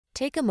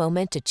Take a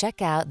moment to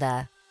check out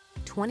the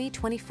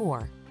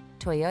 2024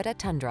 Toyota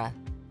Tundra.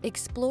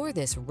 Explore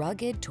this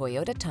rugged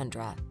Toyota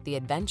Tundra, the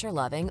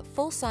adventure-loving,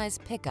 full-size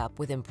pickup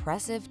with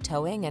impressive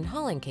towing and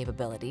hauling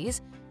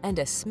capabilities and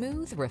a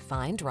smooth,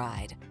 refined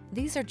ride.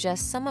 These are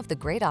just some of the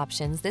great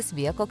options this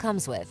vehicle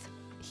comes with: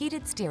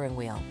 heated steering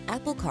wheel,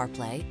 Apple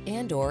CarPlay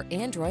and/or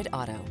Android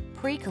Auto,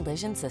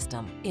 pre-collision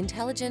system,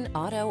 intelligent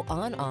auto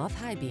on-off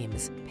high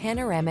beams,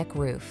 panoramic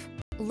roof,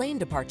 lane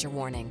departure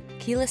warning,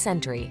 keyless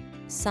entry,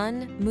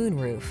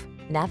 Moonroof,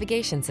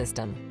 navigation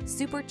system,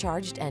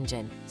 supercharged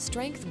engine.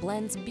 Strength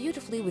blends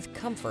beautifully with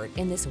comfort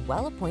in this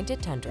well-appointed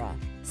Tundra.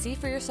 See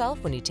for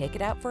yourself when you take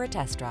it out for a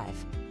test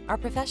drive. Our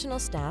professional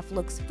staff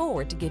looks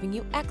forward to giving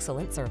you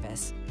excellent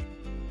service.